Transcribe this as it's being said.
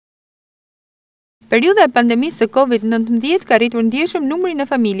Periudha e pandemisë së COVID-19 ka rritur ndjeshëm numrin e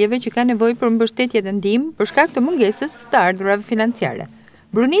familjeve që ka nevojë për mbështetje dhe ndihmë për shkak të mungesës të ardhurave financiare.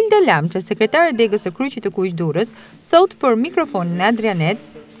 Durrës Lamçe, sekretare degës së Kryqit të Kuq Durrës, thot për mikrofonin e Adrianet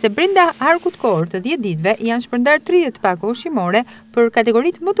se brenda arkut kohor të 10 ditëve janë shpërndar 30 pakove ushqimore për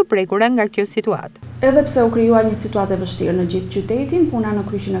kategoritë më të prekura nga kjo situatë. Edhe pse u krijuar një situatë e vështirë në gjithë qytetin, puna në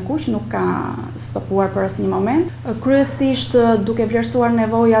Kryqin e Kuq nuk ka stopuar për asnjë moment. Kryesisht duke vlerësuar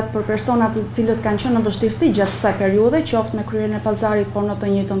nevojat për personat të cilët kanë qenë në vështirësi gjatë kësaj periudhe, qoftë me kryerjen e pazarit, por në të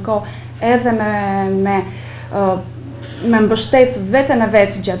njëjtën kohë edhe me mbështet veten e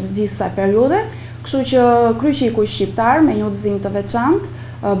vet gjatë gjithë kësaj periudhe. Kështu që Kryqi i Kuq shqiptar me një udhëzim të veçantë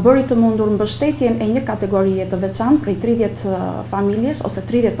bëri të mundur mbështetjen e një kategorie të veçantë prej 30 familjesh ose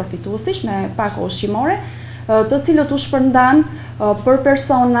 30 përfituesish me pakove ushqimore, të cilët u shpërndan për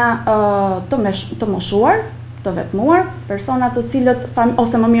persona të moshuar, të vetmuar, persona të cilët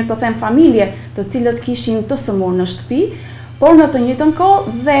ose më mirë të them familje të cilët kishin të sëmurë në shtëpi, por në të njëjtën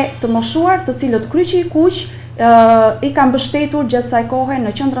kohë dhe të moshuar të cilët Kryqi i Kuq i ka mbështetur gjatë kësaj kohe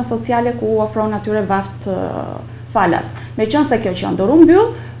në qendrën sociale ku u ofron atyre vaft falas. Meqense kjo qendër u mbyll,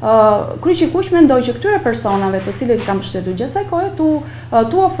 Kryqi i Kuq mendoi që këtyre personave të cilët i ka mbështetur gjatë kësaj kohe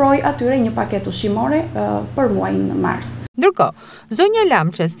tu ofroj atyre një paketë ushqimore për muajin mars. Ndërkohë, zonja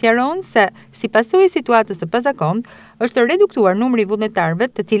Lamçe sqaron se si pasojë e situatës së pazakontë, është reduktuar numri i vullnetarëve,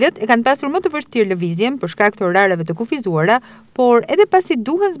 të cilët e kanë pasur më të vështirë lëvizjen për shkak të orareve të kufizuara, por edhe pasi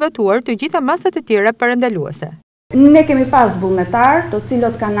duhen zbatuar të gjitha masat e tjera parandaluese. Ne kemi pas vullnetarë të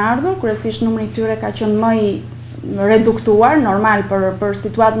cilët kanë ardhur, kryesisht numri i tyre ka qenë më i reduktuar, normal për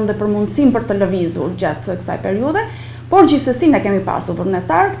situatën dhe për mundësinë për të lëvizur gjatë kësaj periudhe, por gjithsesi ne kemi pasur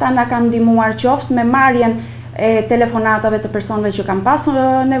vullnetarë, këta na kanë ndihmuar qoftë me marrjen e telefonatave të personave që kanë pasur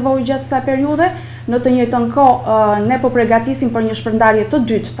nevojë gjatë kësaj periudhe. Në të njëjtën kohë ne po përgatisim për një shpërndarje të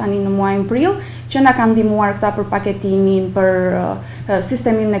dytë tani në muajin prill, që na kanë ndihmuar këta për paketimin, për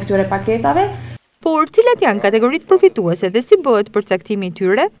sistemimin e këtyre paketave. Por cilat janë kategoritë përfituese dhe si bëhet përcaktimi i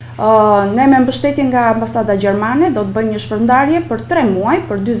tyre? Ne me mbështetje nga ambasada gjermane do të bëjmë një shpërndarje për 3 muaj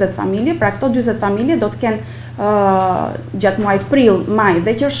për 40 familje, pra këto 40 familje do të kenë gjatë muajit prill, maj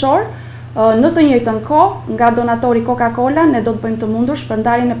dhe qershor. Në të njëjtën kohë, nga donatori Coca-Cola, ne do të bëjmë të mundur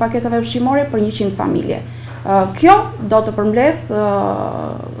shpërndarjen e paketave ushqimore për 100 familje. Kjo do të përmbledh,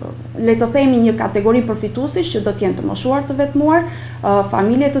 le të themi, një kategori përfituesish që do të jenë të moshuar, të vetmuar,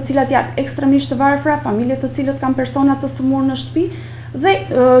 familje të cilat janë ekstremisht të varfra, familje të cilët kanë persona të sëmurë në shtëpi, dhe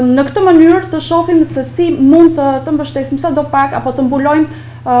në këtë mënyrë të shohim se si mund të mbështesim sadopak apo të mbulojmë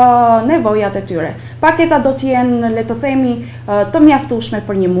nevojat e tyre. Paketa do të jenë, le të themi, të mjaftueshme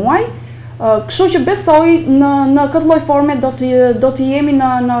për një muaj. Kështu që besoj në këtë lloj forme do të jemi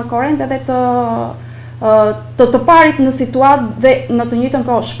në korrent edhe të parit në situatë dhe në të njëjtën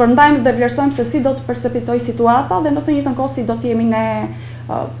kohë shpërndajmë dhe vlerësojmë se si do të perceptojë situata dhe në të njëjtën kohë si do të jemi ne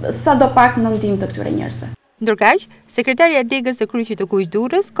sadopak në ndihmë të këtyre njerëzve. Ndërkaq, sekretaria e degës së Kryqit të Kuq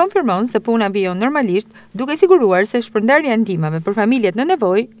Durrës konfirmon se puna vijon normalisht, duke siguruar se shpërndarja e ndihmave për familjet në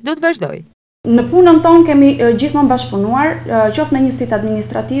nevojë do të vazhdojë. Në punën tonë kemi gjithmonë bashkëpunuar, qoftë me njësitë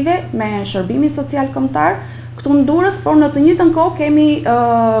administrative, me shërbimin social kombëtar, këtu në Durrës, por në të njëjtën kohë kemi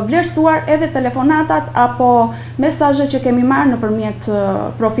vlerësuar edhe telefonatat apo mesazhet që kemi marrë nëpërmjet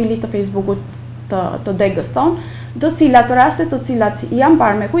profilit të Facebookut të degës tonë, të cilat raste të cilat janë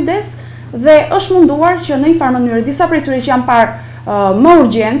parë me kujdes dhe është munduar që në një farë mënyrë disa prej tyre që janë parë më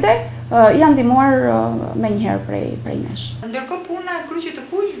urgjente janë ndihmuar menjëherë prej nesh. Ndërkohë puna e Kryqit të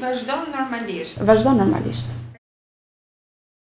Kuq vazhdon normalisht. Vazhdon normalisht.